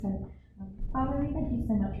we thank you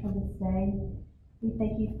so much for this day. We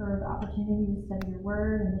thank you for the opportunity to study your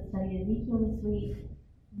word and to study Ezekiel this week.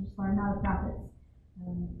 And just learn how the prophets,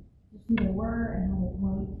 just who they were and how they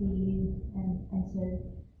point to you and to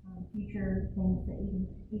future things that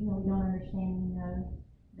even though we don't understand, we know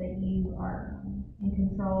that you are in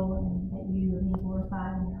control and that you are being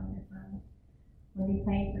glorified and you're on your throne. Lord, we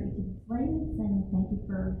pray for each of these ladies, and thank you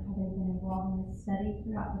for how they've been involved in this study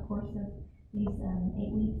throughout the course of these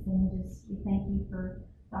 8 weeks. And we thank you for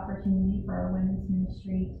the opportunity for our women's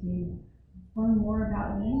ministry to learn more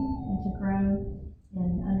about you and to grow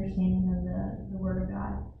in understanding of the Word of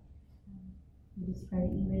God. We just pray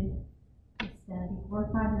that you would just be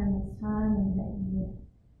glorified during this time, and that you would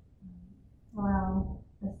allow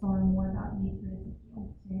us to learn more about you through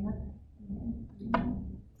Ezekiel. Amen.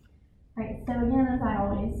 Right, so again, as I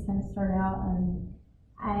always kind of start out,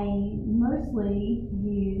 I mostly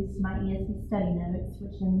use my ESV study notes,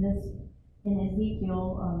 which in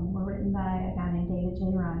Ezekiel were written by a guy named David J.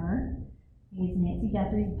 Reimer. He's Nancy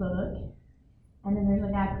Guthrie's book. And then there's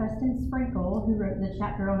a guy, Preston Sprinkle, who wrote the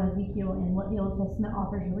chapter on Ezekiel and what the Old Testament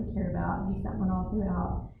authors really care about. He's that one all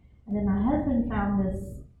throughout. And then my husband found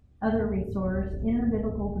this other resource,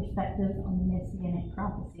 Interbiblical Perspectives on the Messianic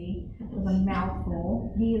Prophecy. It was a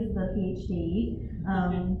mouthful. He is the PhD,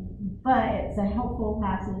 but it's a helpful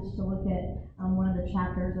passage to look at one of the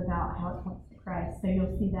chapters about how it points to Christ. So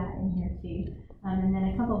you'll see that in here too. And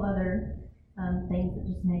then a couple of other things that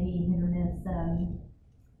just maybe hit or miss.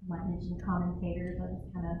 Might mention commentators. I just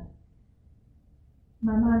kind of,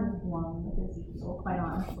 my mind is blown with Ezekiel, quite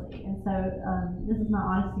honestly. And so this is my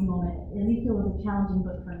honesty moment. Ezekiel was a challenging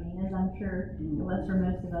book for me, as I'm sure it was for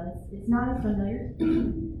most of us. It's not as familiar to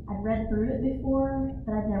me. I'd read through it before,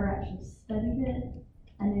 but I'd never actually studied it.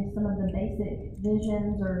 I knew some of the basic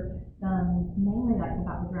visions, or mainly like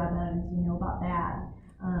about the dry bones, about that.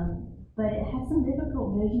 But it has some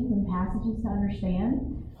difficult visions and passages to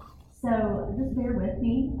understand. So just bear with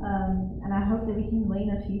me, and I hope that we can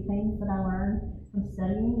glean a few things that I learned from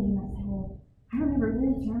studying. And you might say, well, I remember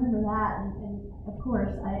this, I remember that, and of course,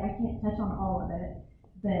 I can't touch on all of it,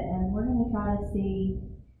 but we're going to try to see,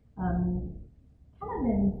 kind of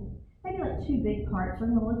in maybe like two big parts. We're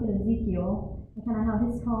going to look at Ezekiel, and kind of how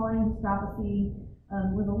his calling, his prophecy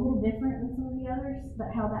was a little different than some of the others, but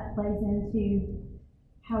how that plays into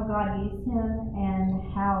how God used him and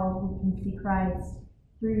how we can see Christ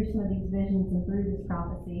through some of these visions and through this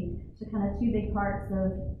prophecy. So kind of two big parts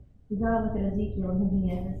of, we've got to look at Ezekiel and who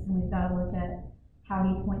he is, and we've got to look at how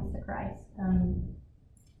he points to Christ.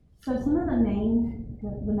 So some of the main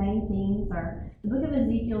themes are, the book of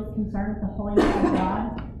Ezekiel is concerned with the holiness of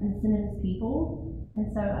God and the sin of his people. And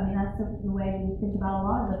so, that's the way we think about a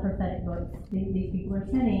lot of the prophetic books. These people are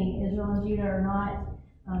sinning. Israel and Judah are not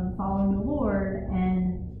following the Lord,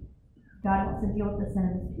 and God wants to deal with the sin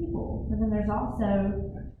of his people. But then there's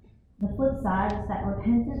also the flip side, is that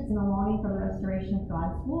repentance and a longing for the restoration of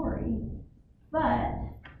God's glory. But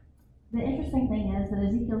the interesting thing is that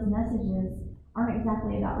Ezekiel's messages aren't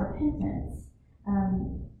exactly about repentance.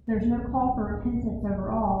 There's no call for repentance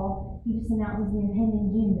overall. He just announces the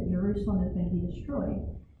impending doom that Jerusalem is going to be destroyed.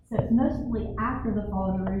 So it's mostly after the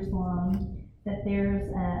fall of Jerusalem that there's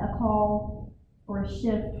a call or a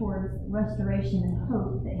shift towards restoration and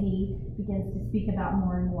hope that he begins to speak about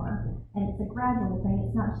more and more. And it's a gradual thing.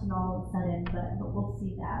 It's not just all of a sudden, but we'll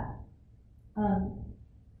see that.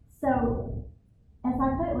 So, as I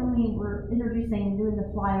put when we were introducing and doing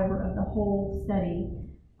the flyover of the whole study,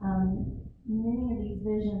 many of these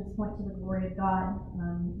visions point to the glory of God,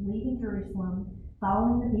 leaving Jerusalem,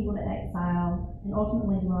 following the people to exile, and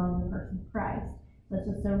ultimately dwelling in the person of Christ. So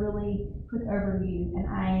it's just a really quick overview. And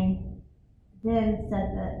I then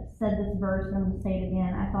said this verse, and I'm going to say it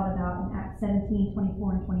again. I thought about in Acts 17,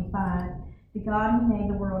 24 and 25, the God who made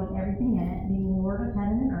the world and everything in it, being Lord of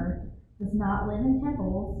heaven and earth, does not live in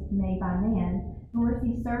temples made by man, nor is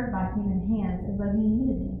he served by human hands as though he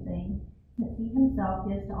needed anything, but he himself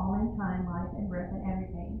gives to all mankind life and breath and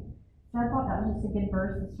everything. So I thought that was just a good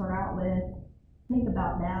verse to start out with. Think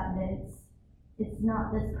about that it's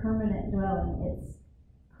not this permanent dwelling.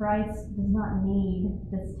 Christ does not need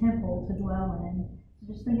this temple to dwell in.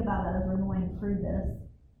 So just think about that as we're going through this.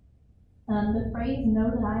 The phrase, know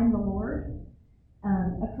that I am the Lord,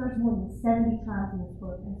 occurs more than 70 times in this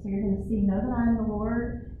book. And so you're going to see, know that I am the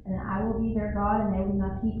Lord, and I will be their God, and they will be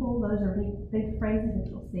my people. Those are big phrases that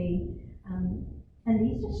you'll see. And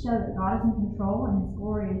these just show that God is in control and his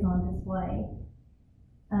glory is on display.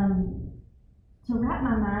 To wrap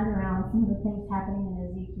my mind around some of the things happening in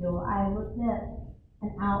Ezekiel, I looked at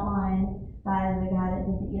an outline by the guy that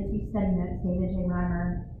did the ESV study notes, David J.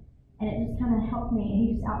 Reimer, And it just kind of helped me,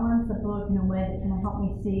 he just outlines the book in a way that kind of helped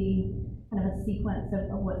me see kind of a sequence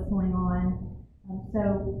of what's going on.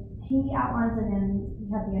 So he outlines it in, we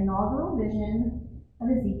have the inaugural vision of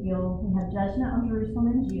Ezekiel, we have judgment on Jerusalem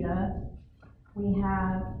and Judah, we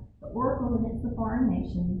have the oracles against the foreign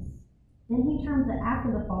nations, then he terms it after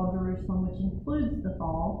the fall of Jerusalem, which includes the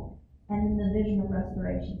fall, and then the vision of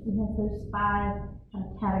restoration. So he has those 5 kind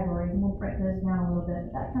of categories, and we'll break those down a little bit,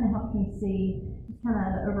 but that kind of helped me see kind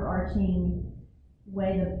of the overarching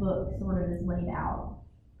way the book sort of is laid out.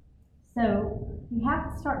 So we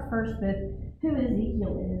have to start first with who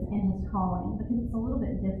Ezekiel is and his calling, because it's a little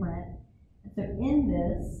bit different. So in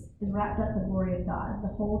this is wrapped up the glory of God.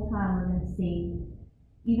 The whole time we're going to see,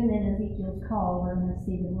 even in Ezekiel's call, we're going to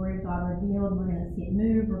see the glory of God revealed, we're going to see it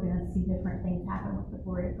move, we're going to see different things happen with the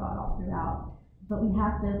glory of God all throughout. But we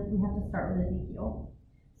have to start with Ezekiel.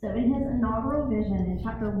 So in his inaugural vision in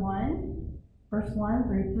chapter 1, verse 1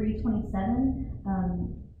 through 3:27,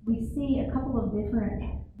 we see a couple of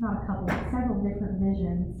different, not a couple, but several different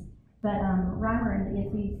visions. But Reimer in the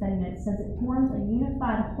ESV study notes says it forms a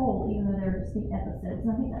unified whole, even though there are distinct episodes. And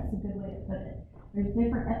I think that's a good way to put it. There's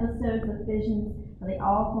different episodes of visions, but they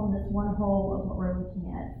all form this one whole of what we're looking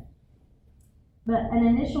at. But an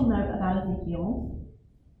initial note about Ezekiel,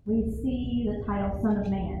 we see the title Son of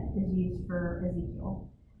Man is used for Ezekiel.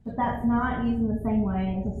 But that's not used in the same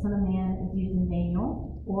way as the Son of Man is used in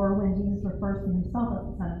Daniel, or when Jesus refers to himself as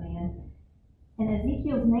the Son of Man. And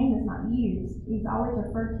Ezekiel's name is not used. He's always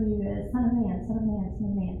referred to as Son of Man, Son of Man, Son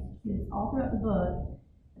of Man. It's all throughout the book.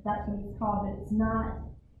 That's what he's called, but it's not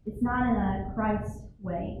in a Christ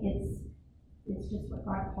way. It's just what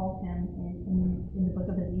God called him in the book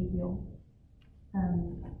of Ezekiel.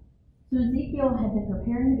 So Ezekiel had been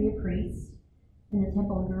preparing to be a priest in the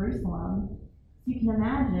temple of Jerusalem. You can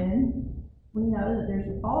imagine, we know that there's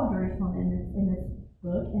the fall of Jerusalem in this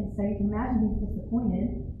book, and so you can imagine he's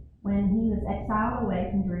disappointed when he was exiled away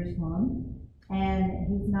from Jerusalem, and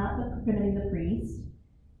he's not going to be the priest,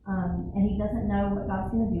 and he doesn't know what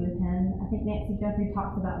God's going to do with him. I think Nancy Guthrie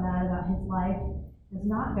talked about that, about his life does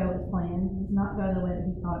not go as planned, does not go the way that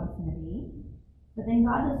he thought it was going to be. But then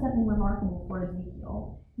God does something remarkable for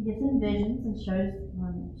Ezekiel. He gets in visions and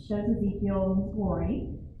shows Ezekiel his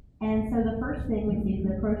glory. And so the first thing we see is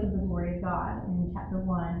the approach of the glory of God in chapter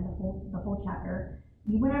 1, the whole chapter.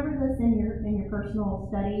 You went over this in your personal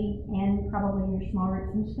study and probably in your small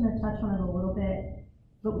groups. I'm just going to touch on it a little bit.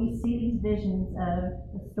 But we see these visions of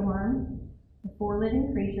the storm, the 4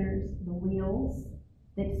 living creatures, the wheels,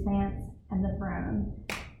 the expanse, and the throne.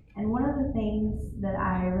 And one of the things that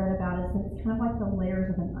I read about is that it's kind of like the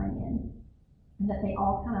layers of an onion, and that they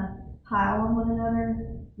all kind of pile on one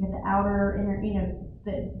another. You have the outer, inner,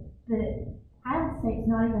 I would say it's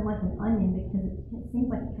not even like an onion, because it seems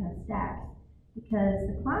like it kind of stacks. Because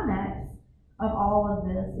the climax of all of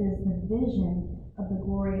this is the vision of the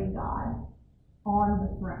glory of God on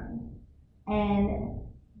the throne. And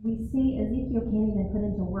we see Ezekiel can't even put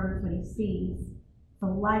into words what he sees. The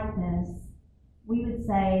likeness, we would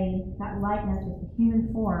say that likeness is the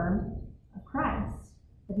human form of Christ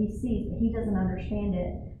that he sees, but he doesn't understand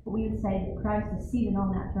it. But we would say that Christ is seated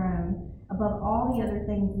on that throne above all the other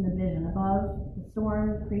things in the vision, above the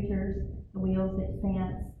storm, the creatures, the wheels, the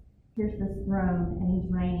expanse. Here's this throne, and he's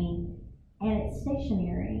reigning. And it's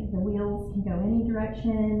stationary. The wheels can go any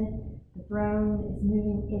direction. The throne is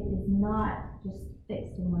moving. It is not just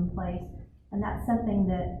fixed in one place. And that's something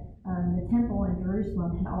that the temple in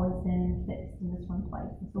Jerusalem had always been fixed in this one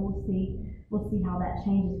place. And so we'll see how that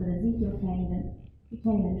changes. But Ezekiel can't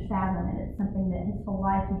even fathom it. It's something that his whole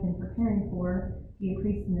life he's been preparing for, to be a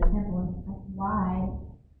priest in the temple. And he's like,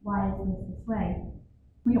 why is this way?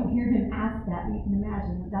 We don't hear him ask that, but you can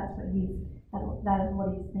imagine that that is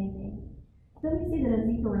what he's thinking. Then we see that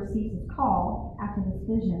Ezekiel receives his call after this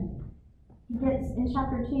vision. In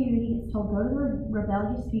chapter 2, he gets told, go to the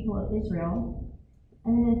rebellious people of Israel.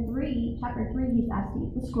 And then in chapter 3, he's asked to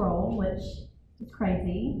eat the scroll, which is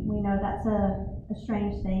crazy. We know that's a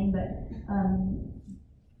strange thing, but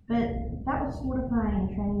that was fortifying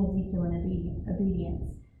and training Ezekiel in obedience.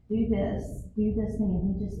 Do this thing,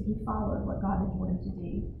 and he followed what God had told him to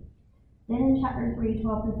do. Then in chapter 3,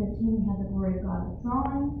 12 through 15, we have the glory of God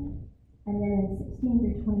withdrawing. And then in 16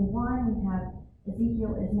 through 21, we have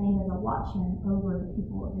Ezekiel is named as a watchman over the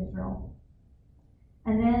people of Israel.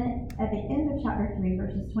 And then at the end of chapter 3,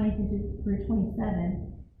 verses 20 through 27,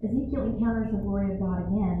 Ezekiel encounters the glory of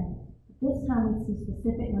God again. This time we see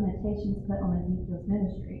specific limitations put on Ezekiel's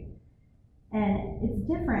ministry. And it's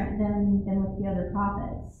different than with the other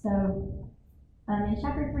prophets. So in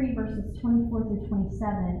chapter 3, verses 24 through 27,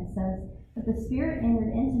 it says, but the Spirit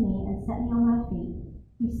entered into me and set me on my feet.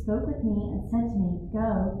 He spoke with me and said to me,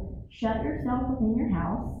 Go, shut yourself within your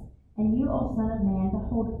house, and you, O son of man,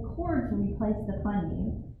 behold, cords will be placed upon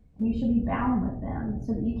you, and you shall be bound with them,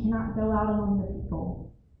 so that you cannot go out among the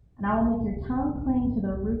people. And I will make your tongue cling to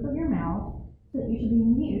the roof of your mouth, so that you shall be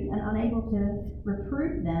mute and unable to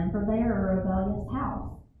reprove them, for they are a rebellious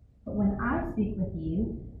house. But when I speak with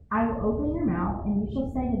you, I will open your mouth, and you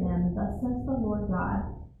shall say to them, Thus says the Lord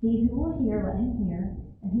God, He who will hear, let him hear,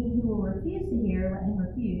 and he who will refuse to hear, let him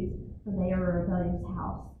refuse, for they are a rebellious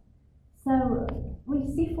house. So we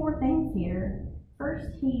see four things here.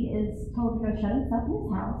 First, he is told to go shut himself in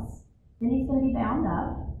his house. Then he's going to be bound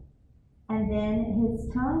up. And then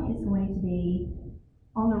his tongue is going to be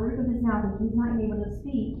on the roof of his mouth, and he's not going to be able to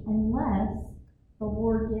speak unless the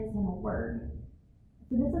Lord gives him a word.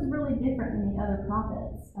 So this is really different than the other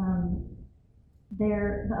prophets.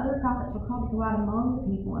 The other prophets were called to go out among the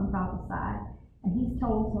people and prophesy. And he's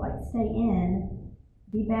told to stay in,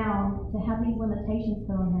 be bound, to have these limitations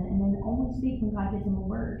put on him, and then only speak when God gives him a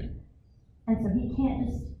word. And so he can't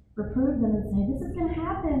just reprove them and say, this is going to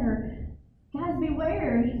happen, or guys,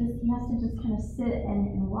 beware. He has to just kind of sit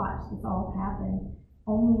and watch this all happen,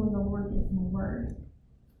 only when the Lord gives him a word.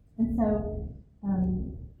 And so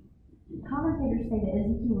commentators say that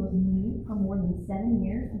Ezekiel was mute for more than 7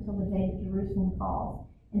 years until the day that Jerusalem falls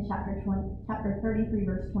in chapter 33,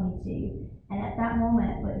 verse 22. And at that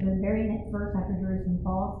moment, the very next verse after Jerusalem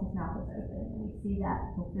falls, his mouth is open, and we see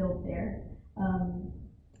that fulfilled there.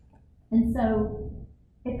 And so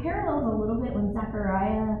it parallels a little bit when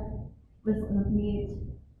Zechariah was mute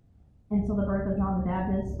until the birth of John the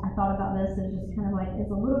Baptist. I thought about this as just kind of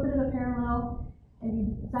it's a little bit of a parallel.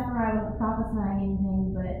 And Zechariah wasn't prophesying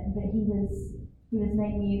anything, but he was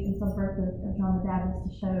made mute until the birth of John the Baptist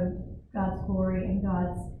to show God's glory and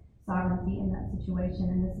God's sovereignty in that situation,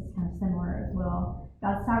 and this is kind of similar as well.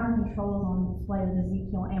 God's sovereign control is on display with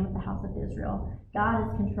Ezekiel and with the house of Israel. God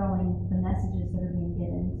is controlling the messages that are being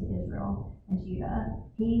given to Israel and Judah.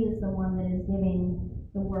 He is the one that is giving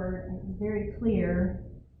the word, and it's very clear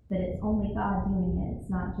that it's only God doing it.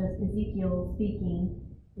 It's not just Ezekiel speaking,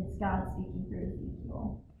 it's God speaking through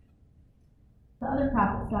Ezekiel. The other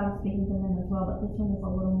prophets, God was speaking to them as well, but this one is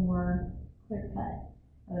a little more clear-cut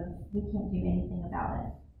of we can't do anything about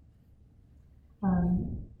it.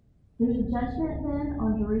 There's a judgment then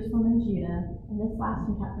on Jerusalem and Judah, and this lasts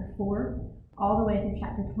from chapter 4 all the way through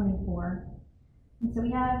chapter 24. And so we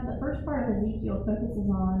have the first part of Ezekiel focuses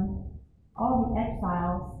on all the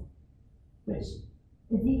exiles, which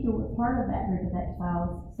Ezekiel was part of that group of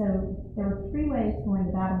exiles. So there were 3 waves going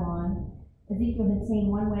to Babylon. Ezekiel had seen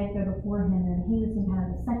one wave go before him, and he was in kind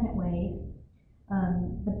of the second wave.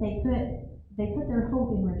 But they put their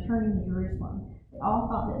hope in returning to Jerusalem. They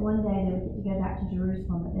all thought that one day they would get to go back to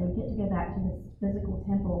Jerusalem, that they would get to go back to this physical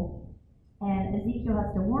temple. And Ezekiel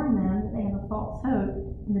has to warn them that they have a false hope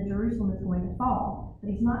and that Jerusalem is going to fall.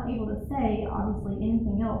 But he's not able to say, obviously,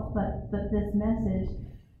 anything else but this message.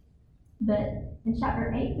 But in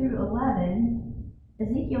chapter 8 through 11,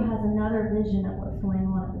 Ezekiel has another vision of what's going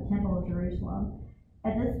on at the temple of Jerusalem.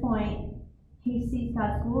 At this point, he sees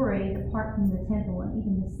God's glory depart from the temple and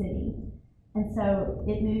even the city. And so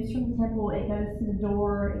it moves from the temple, it goes to the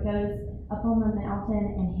door, it goes up on the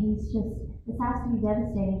mountain, and this has to be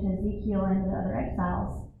devastating to Ezekiel and to the other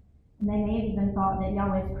exiles. And they may have even thought that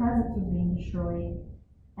Yahweh's presence was being destroyed,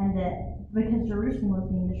 and that because Jerusalem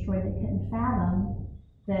was being destroyed, they couldn't fathom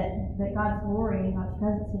that God's glory and God's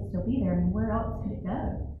presence could still be there. I mean, where else could it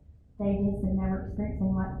go? They just had never experienced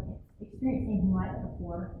anything like it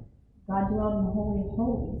before. God dwelled in the Holy of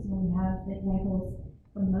Holies, and we have the examples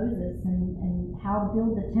from Moses and how to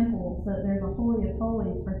build the temple so that there's a Holy of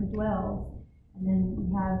Holies where he dwells. And then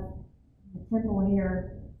we have the temple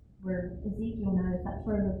here where Ezekiel knows that's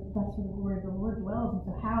where the glory of the Lord dwells. And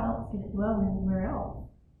so how else could it dwell anywhere else?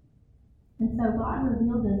 And so God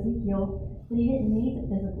revealed to Ezekiel that he didn't need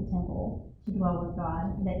the physical temple to dwell with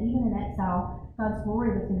God, that even in exile, God's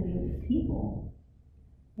glory was going to be with his people.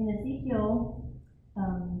 In Ezekiel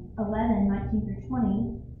 11:19 through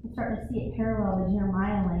 20, we start to see it parallel the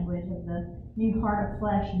Jeremiah language of the new heart of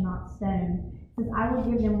flesh and not stone. It says, I will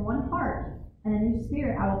give them one heart, and a new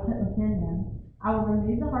spirit I will put within them. I will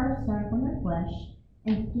remove the heart of stone from their flesh,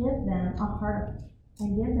 and give them a heart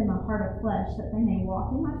of flesh, that they may walk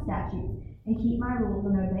in my statutes, and keep my rules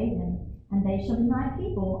and obey them. And they shall be my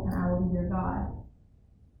people, and I will be their God.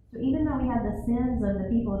 So even though we have the sins of the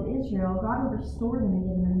people of Israel, God will restore them and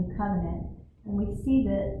give them a new covenant. And we see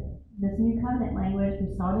that this new covenant language,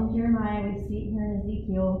 we saw it in Jeremiah, we see it here in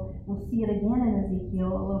Ezekiel, we'll see it again in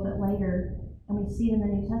Ezekiel a little bit later, and we see it in the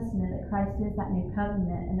New Testament that Christ is that new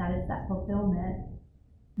covenant, and that is that fulfillment.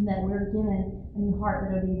 and that we're given a new heart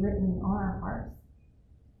that will be written on our hearts.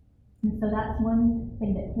 And so that's one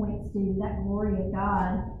thing that points to that glory of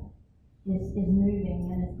God is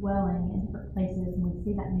moving and is dwelling in different places, and we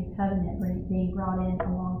see that new covenant being brought in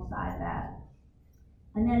alongside that.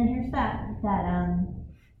 And then here's that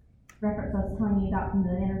reference I was telling you about from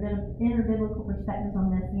the interbiblical perspectives on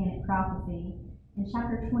Messianic prophecy. In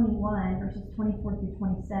chapter 21, verses 24 through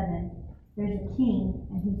 27, there's a king,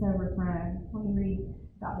 and he's overthrown. Let me read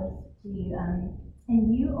about this to you.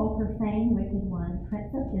 And you, O profane, wicked one,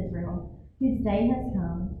 Prince of Israel, whose day has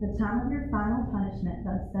come, the time of your final punishment,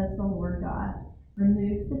 thus says the Lord God.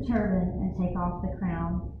 Remove the turban and take off the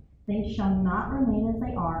crown. Things shall not remain as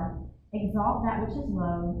they are. Exalt that which is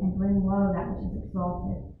low, and bring low that which is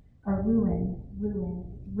exalted. A ruin, ruin,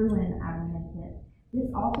 ruin I will make it.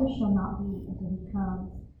 This also shall not be until he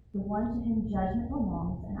comes, the one to whom judgment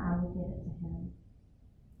belongs, and I will give it to him.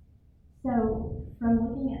 So, from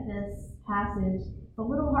looking at this passage, it's a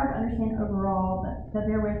little hard to understand overall, but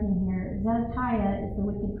bear with me here. Zedekiah is the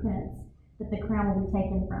wicked prince that the crown will be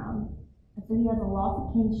taken from. And so he has a loss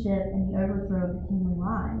of kingship and the overthrow of the kingly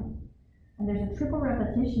line. And there's a triple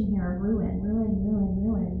repetition here of ruin, ruin, ruin,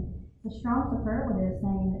 ruin. It's a strong superlative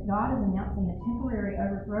saying that God is announcing a temporary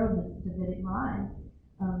overthrow of the Davidic line.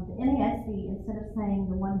 The NASB, instead of saying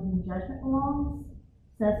the one to whom judgment belongs,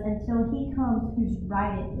 says until he comes whose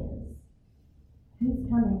right it is. Who's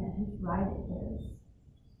coming and whose right it is.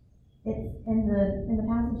 It's in the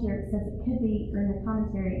passage here, it says it could be, or in the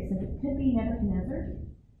commentary, it says it could be Nebuchadnezzar,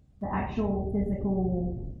 the actual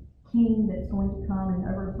physical king that's going to come and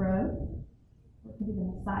overthrow. It could be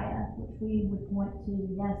the Messiah, which we would point to,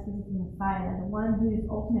 yes, this is the Messiah, the one whose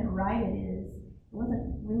ultimate right it is. It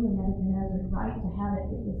wasn't really Nebuchadnezzar's right to have it,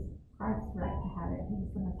 it was Christ's right to have it. He was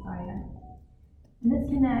the Messiah. And this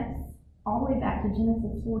connects all the way back to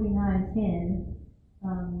Genesis 49:10.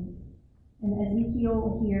 And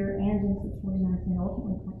Ezekiel here and Genesis 49:10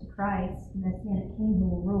 ultimately point to Christ, the Messianic king who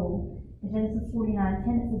will rule. In Genesis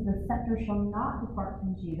 49:10 it says, the scepter shall not depart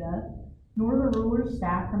from Judah, nor the ruler's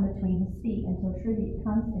staff from between his feet, until tribute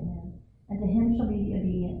comes to him, and to him shall be the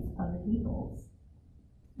obedience of the peoples.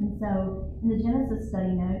 And so, in the Genesis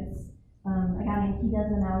study notes, a guy named T.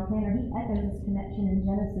 Desmond Alexander, he echoes this connection in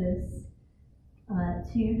Genesis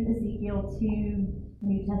to Ezekiel, to the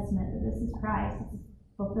New Testament, that this is Christ, this is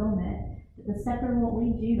fulfillment, that the scepter won't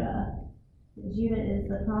leave Judah, that Judah is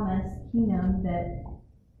the promised kingdom, that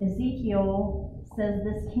Ezekiel says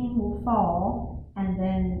this king will fall, and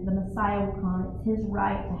then the Messiah will come. It's his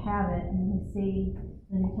right to have it, and then we see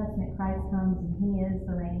the New Testament, Christ comes, and he is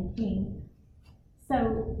the reigning king.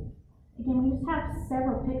 So, again, we just have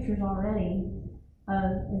several pictures already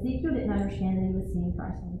of Ezekiel didn't understand that he was seeing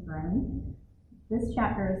Christ on the throne. This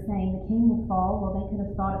chapter is saying the king will fall. Well, they could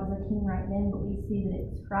have thought it was a king right then, but we see that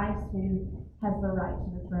it's Christ who has the right to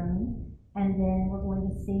the throne. And then we're going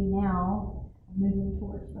to see now moving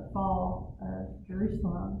towards the fall of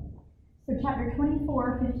Jerusalem. So chapter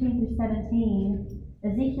 24, 15 through 17,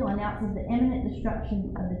 Ezekiel announces the imminent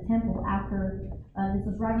destruction of the temple after, this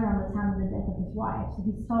was right around the time of the death of his wife. So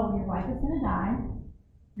he's told, your wife is going to die,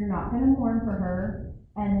 you're not going to mourn for her,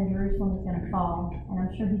 and then Jerusalem is going to fall. And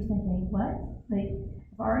I'm sure he's thinking, what? Like,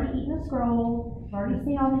 I've already eaten a scroll, I've already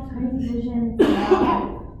seen all these crazy visions,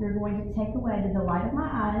 now you're going to take away the delight of my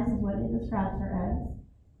eyes, is what it describes her as,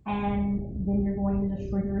 and then you're going to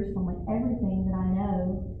destroy Jerusalem. Like, everything that I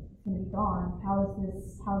know is going to be gone. How is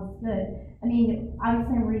this good? I mean,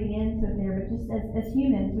 obviously I'm reading into it there, but just as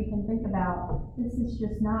humans, we can think about, this is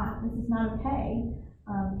not okay.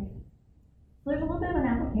 So there's a little bit of an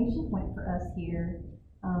application point for us here.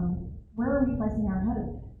 Where are we placing our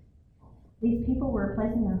hope? These people were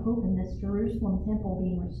placing their hope in this Jerusalem temple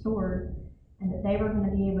being restored, and that they were going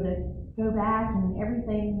to be able to go back and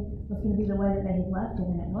everything was going to be the way that they had left it,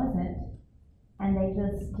 and it wasn't. And they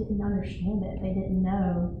just didn't understand it. They didn't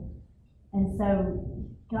know. And so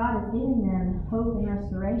God is giving them hope and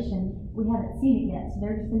restoration. We haven't seen it yet, so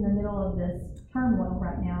they're just in the middle of this turmoil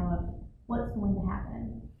right now of what's going to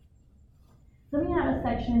happen. So we have a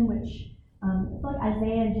section which it's like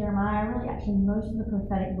Isaiah and Jeremiah. Really, actually, most of the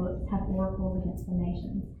prophetic books have oracles against the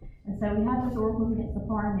nations. And so we have this oracles against the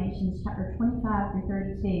foreign nations, chapter 25 through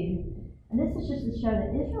 32. And this is just to show that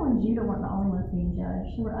Israel and Judah weren't the only ones being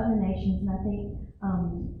judged. There were other nations, and I think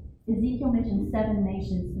Ezekiel mentioned 7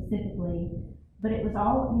 nations specifically, but it was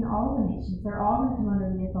all of the nations. They're all going to come under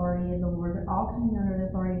the authority of the Lord. They're all coming under the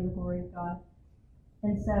authority of the glory of God.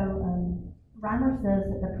 And so Reimer says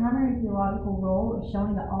that the primary theological role of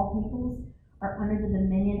showing that all peoples are under the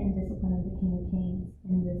dominion and discipline of the King of Kings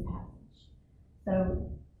in this passage. So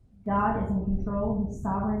God is in control. He's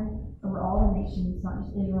sovereign over all the nations, not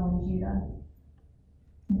just Israel and Judah.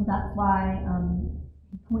 And so that's why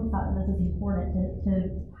he points out that this is important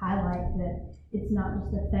to highlight that it's not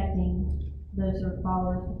just affecting those who are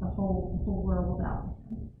followers, but the whole world without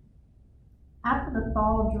him. After the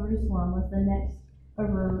fall of Jerusalem was the next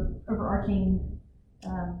overarching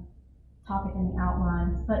topic in the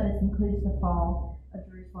outline, but this includes the fall of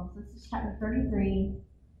Jerusalem. So this is chapter 33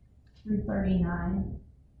 through 39.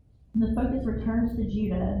 And the focus returns to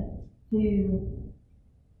Judah, who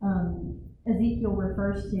Ezekiel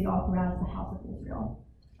refers to all throughout as the house of Israel.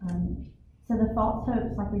 So the false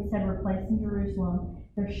hopes, like we said, were placed in Jerusalem.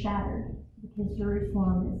 They're shattered because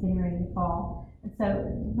Jerusalem is getting ready to fall. And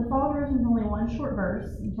so the fall of Jerusalem is only one short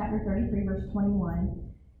verse in chapter 33, verse 21.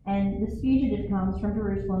 And this fugitive comes from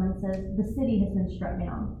Jerusalem and says, the city has been struck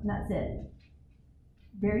down. And that's it.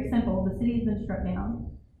 Very simple. The city has been struck down.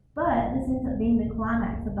 But this ends up being the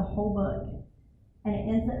climax of the whole book. And it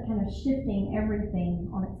ends up kind of shifting everything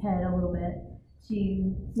on its head a little bit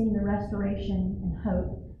to seeing the restoration and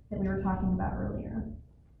hope that we were talking about earlier.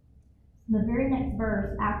 The very next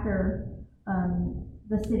verse after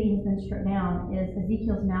the city has been struck down is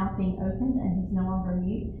Ezekiel's mouth being opened and he's no longer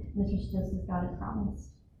mute. This was just as God had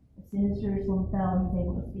promised. As soon as Jerusalem fell, he was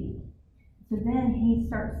able to speak. So then he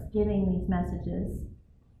starts giving these messages.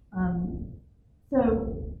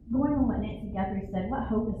 So going on what Nancy Guthrie said,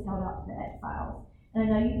 what hope is held out to the exiles? And I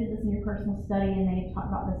know you did this in your personal study and they have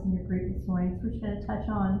talked about this in your group this morning, so we're just going to touch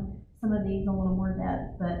on some of these in a little more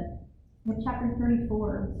depth. But in chapter 34,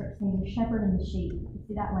 we start seeing the shepherd and the sheep. You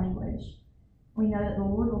see that language. We know that the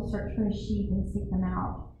Lord will search for his sheep and seek them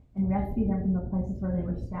out and rescue them from the places where they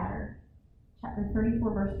were scattered. Chapter 34,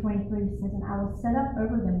 verse 23 says, and I will set up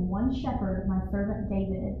over them one shepherd, my servant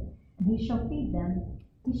David, and he shall feed them.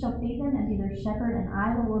 He shall feed them and be their shepherd, and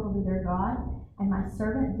I, the Lord, will be their God, and my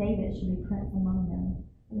servant David shall be prince among them.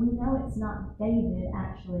 We know it's not David,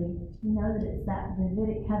 actually. We know that it's that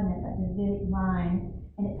Davidic covenant, that Davidic line,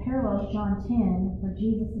 and it parallels John 10, where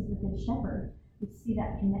Jesus is the good shepherd. We see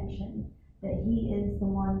that connection, that he is the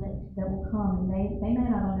one that will come, and they may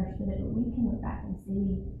not have understood it, but we can look back and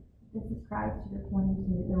see this is Christ who they're pointing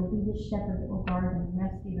to. There will be this shepherd that will guard them,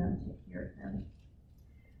 rescue them, take care of them.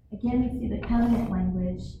 Again, we see the covenant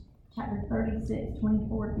language, chapter 36,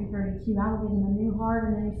 24 through 32. I will give them a new heart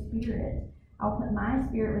and a new spirit. I'll put my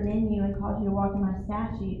spirit within you and cause you to walk in my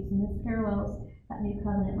statutes. And this parallels that new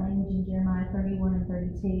covenant language in Jeremiah 31 and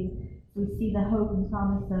 32. We see the hope and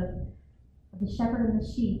promise of the shepherd and the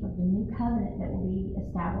sheep, of the new covenant that will be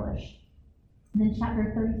established. And then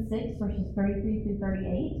chapter 36, verses 33 through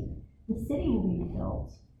 38, the city will be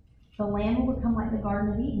rebuilt. The land will become like the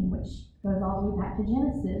Garden of Eden, which goes all the way back to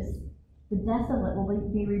Genesis. The desolate will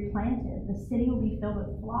be replanted. The city will be filled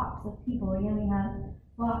with flocks of people. Again, we have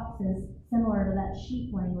flocks as similar to that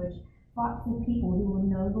sheep language. Flocks of people who will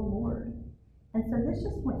know the Lord. And so this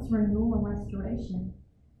just points to renewal and restoration.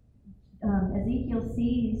 Ezekiel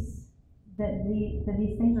sees that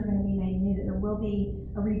these things are going to be made new, that there will be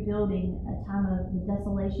a rebuilding, a time of the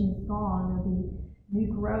desolation is gone. There will be new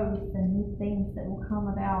growth and new things that will come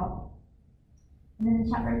about. And then in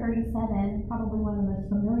chapter 37, probably one of the most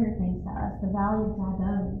familiar things to us, the valley of dry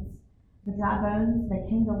bones. The dry bones, they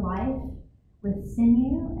came to life with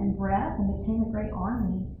sinew and breath and became a great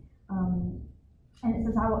army. And it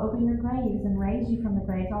says, I will open your graves and raise you from the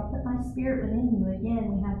graves. I'll put my spirit within you.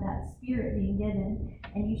 Again, we have that spirit being given,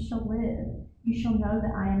 and you shall live. You shall know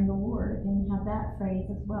that I am the Lord. Again, we have that phrase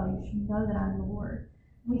as well. You shall know that I am the Lord.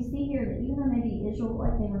 We see here that even though maybe Israel,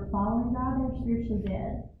 like they were following God, they were spiritually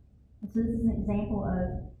dead. And so this is an example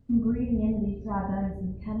of him breathing into these dry bones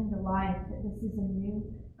and coming to life, that this is a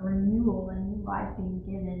renewal, a new life being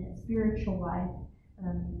given, a spiritual life.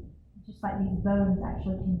 Just like these bones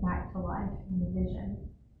actually came back to life in the vision.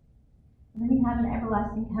 And then we have an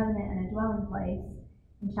everlasting covenant and a dwelling place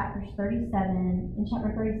in chapter 37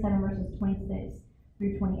 verses 26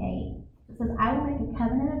 through 28. It says, I will make a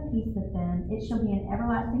covenant of peace with them. It shall be an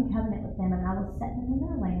everlasting covenant with them, and I will set them in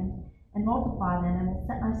their land and multiply them, and will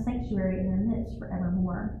set my sanctuary in their midst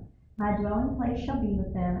forevermore. My dwelling place shall be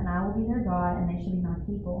with them, and I will be their God, and they shall be my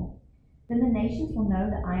people. Then the nations will know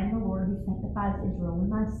that I am the Lord who sanctifies Israel, when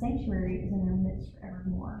my sanctuary is in their midst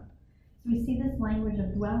forevermore. So we see this language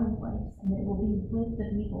of dwelling place, and it will be with the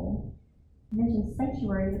people. It mentions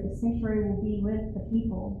sanctuary, but the sanctuary will be with the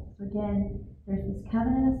people. So again, there's this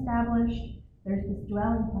covenant established, there's this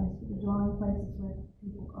dwelling place, but the dwelling place is with the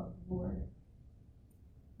people of the Lord.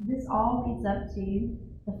 This all leads up to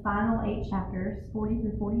the final 8 chapters, 40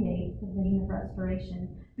 through 48, the vision of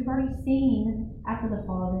restoration. We've already seen, after the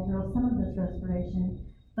fall of Israel, some of this restoration,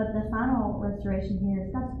 But the final restoration here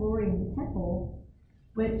is God's glory in the temple,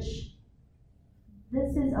 which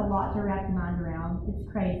this is a lot to wrap your mind around.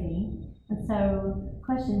 It's crazy. And so,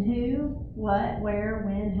 question: who, what, where,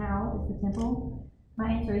 when, how is the temple?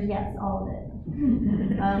 My answer is yes, all of it.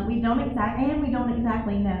 we don't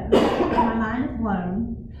exactly know. My mind is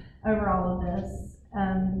blown over all of this.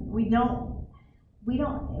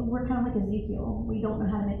 We're kind of like Ezekiel. We don't know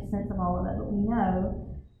how to make sense of all of it, but we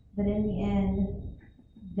know that in the end,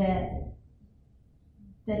 that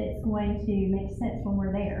it's going to make sense when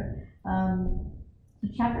we're there. So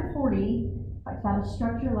chapter 40 talks about a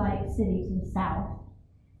structure-like city to the south,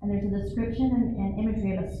 and there's a description and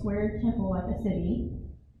imagery of a square temple like a city.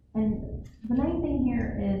 And the main thing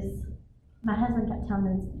here is, my husband kept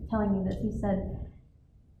telling me this. He said,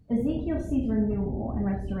 Ezekiel sees renewal and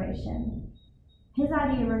restoration. His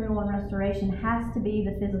idea of renewal and restoration has to be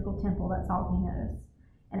the physical temple. That's all he knows.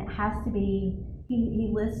 And it has to be, he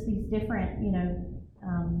lists these different,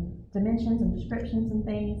 dimensions and descriptions and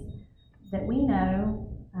things that we know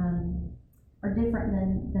are different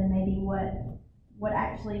than maybe what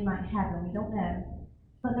actually might happen. We don't know.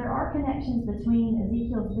 But there are connections between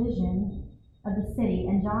Ezekiel's vision of the city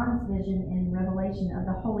and John's vision in Revelation of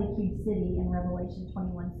the Holy Cube City in Revelation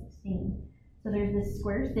 21:16. So there's this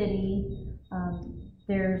square city,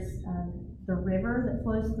 there's the river that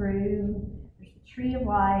flows through, there's the tree of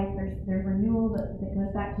life, there's renewal that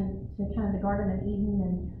goes back to kind of the Garden of Eden,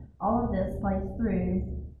 and all of this plays through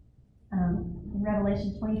in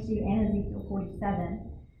Revelation 22 and Ezekiel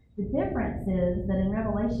 47. The difference is that in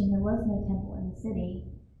Revelation there was no temple in the city,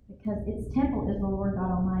 because its temple is the Lord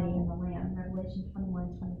God Almighty and the Lamb. Revelation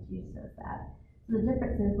 21:22 says that. So the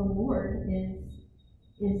difference is the Lord is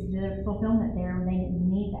the fulfillment there, when they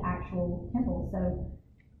didn't need the actual temple. So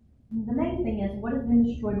the main thing is, what has been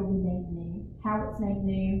destroyed will be made new. How it's made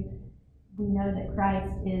new, we know that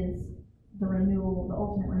Christ is the renewal, the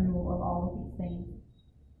ultimate renewal of all of these things.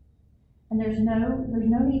 And there's no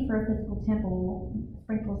need for a physical temple.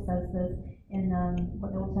 Sprinkle says this in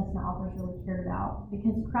what the Old Testament authors really cared about,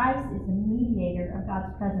 because Christ is the mediator of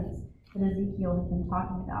God's presence that Ezekiel has been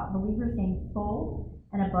talking about. Believers gain full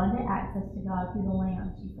and abundant access to God through the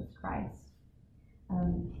Lamb, Jesus Christ.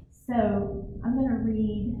 So I'm going to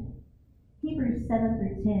read Hebrews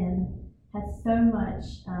 7-10. Has so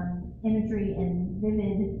much imagery and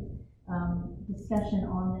vivid discussion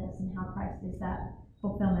on this and how Christ is that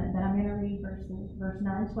fulfillment. But I'm going to read verse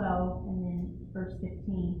 9-12 and then verse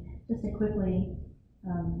 15, just to quickly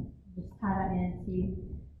just tie that into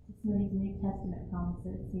some of these New Testament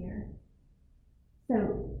promises here.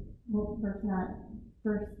 So,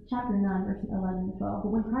 chapter 9, verses 11 and 12.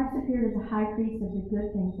 But when Christ appeared as a high priest of the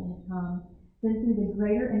good things that had come, then through the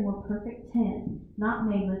greater and more perfect tent, not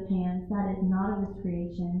made with hands, that is, not of his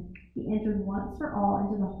creation, he entered once for all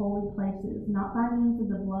into the holy places, not by means of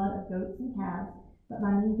the blood of goats and calves, but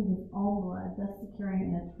by means of his own blood, thus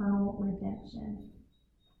securing an eternal redemption.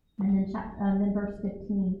 And then verse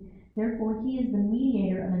 15. Therefore he is the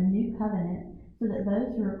mediator of a new covenant, so that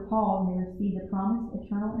those who are called may receive the promised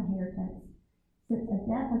eternal inheritance, since a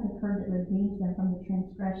death has occurred that redeems them from the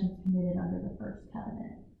transgressions committed under the first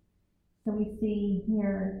covenant. So we see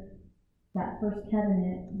here that first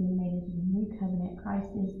covenant being made into the new covenant.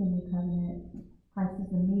 Christ is the new covenant. Christ is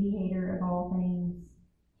the mediator of all things.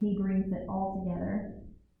 He brings it all together.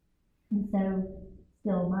 And so,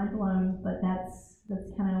 still mind blown, but that's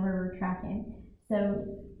kind of where we're tracking. So,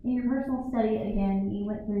 in your personal study, again, you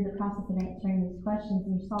went through the process of answering these questions,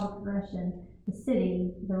 and you saw the progression: the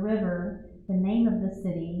city, the river, the name of the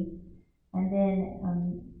city, and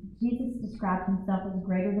then Jesus described himself as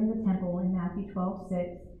greater than the temple in Matthew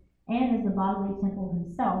 12:6, and as the bodily temple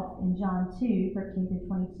himself in John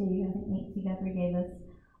 2:13-22. I think Nancy Guthrie gave us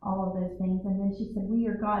all of those things. And then she said, we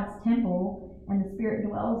are God's temple, and the Spirit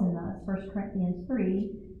dwells in us, 1 Corinthians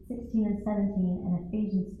 3:16 and 17, and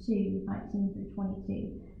Ephesians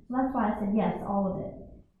 2:19-22. So that's why I said yes, all of it.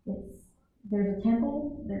 There's a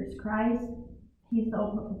temple, there's Christ, he's the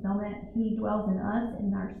ultimate fulfillment, he dwells in us,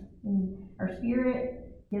 in our spirit,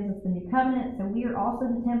 gives us the new covenant, so we are also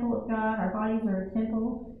the temple of God. Our bodies are a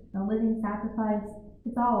temple, a living sacrifice.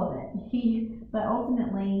 It's all of it. But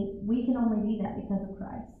ultimately, we can only be that because of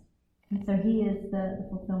Christ. And so he is the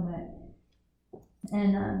fulfillment.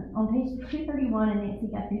 And on page 231 in Nancy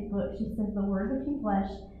Guthrie's book, she says, the Word became flesh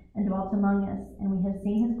and dwelt among us, and we have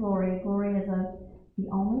seen his glory. Glory as of the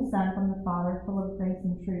only Son from the Father, full of grace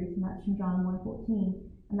and truth. And that's from John 1:14.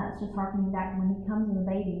 And that's just harkening back to when he comes as a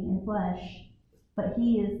baby in flesh. But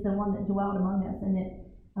he is the one that dwelled among us, and it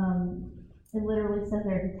literally says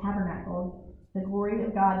there, he tabernacled. The glory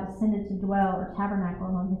of God descended to dwell or tabernacle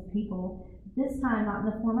among his people. this time not in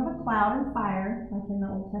the form of a cloud and fire, like in the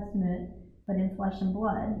Old Testament, but in flesh and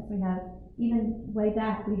blood. So we have, even way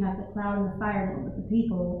back, we have the cloud and the fire that were with the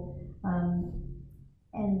people.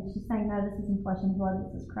 And she's saying, no, this isn't flesh and blood,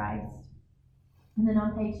 this is Christ. And then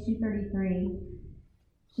on page 233,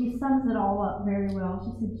 she sums it all up very well.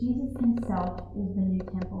 She said, Jesus himself is the new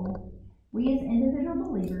temple. We as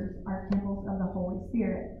individual believers are temples of the Holy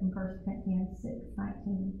Spirit, from 1 Corinthians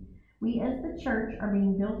 6:19. We as the church are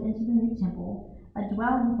being built into the new temple, a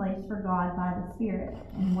dwelling place for God by the Spirit.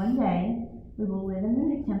 And one day, we will live in the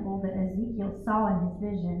new temple that Ezekiel saw in his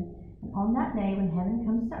vision. And on that day, when heaven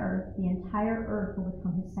comes to earth, the entire earth will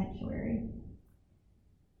become his sanctuary.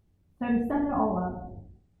 So to sum it all up,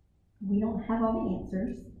 we don't have all the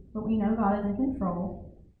answers, but we know God is in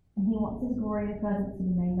control, and he wants his glory and presence to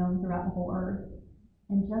be made known throughout the whole earth.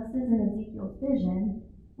 And just as in Ezekiel's vision,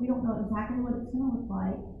 we don't know exactly what it's going to look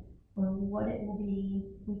like or what it will be.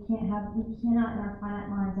 We cannot in our finite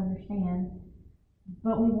minds understand,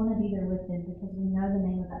 but we want to be there with him because we know the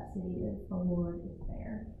name of that city is the Lord is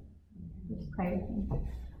there. Just pray with me.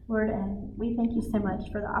 Lord, and we thank you so much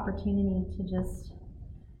for the opportunity to just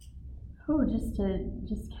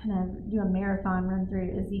kind of do a marathon run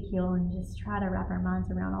through Ezekiel and just try to wrap our minds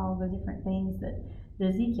around all the different things that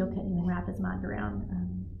Ezekiel couldn't even wrap his mind around.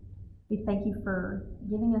 We thank you for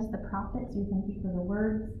giving us the prophets. We thank you for the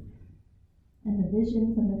words and the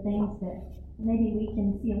visions and the things that maybe we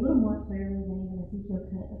can see a little more clearly than even Ezekiel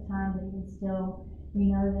could at the time, but even still, we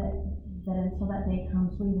know that until that day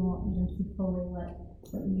comes, we won't even see fully what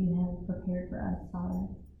you have prepared for us, Father.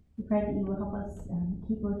 We pray that you will help us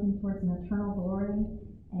keep looking towards an eternal glory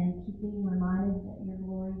and keep being reminded that your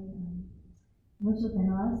glory lives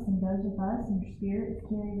within us and goes with us, and your Spirit is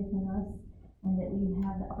carried within us, and that we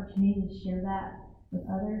have the opportunity to share that with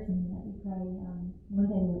others, and that we pray one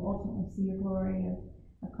day we will ultimately see your glory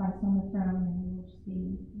of Christ on the throne, and we will just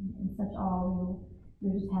be in such awe.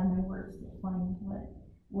 We'll just have no words to explain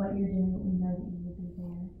what you're doing, but we know that you will be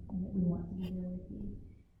there and that we want to be there with you.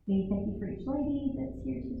 We thank you for each lady that's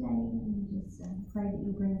here today, and we just pray that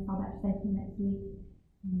you bring us all back safely next week,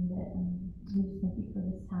 and that we just thank you for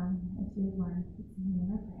this time as we learn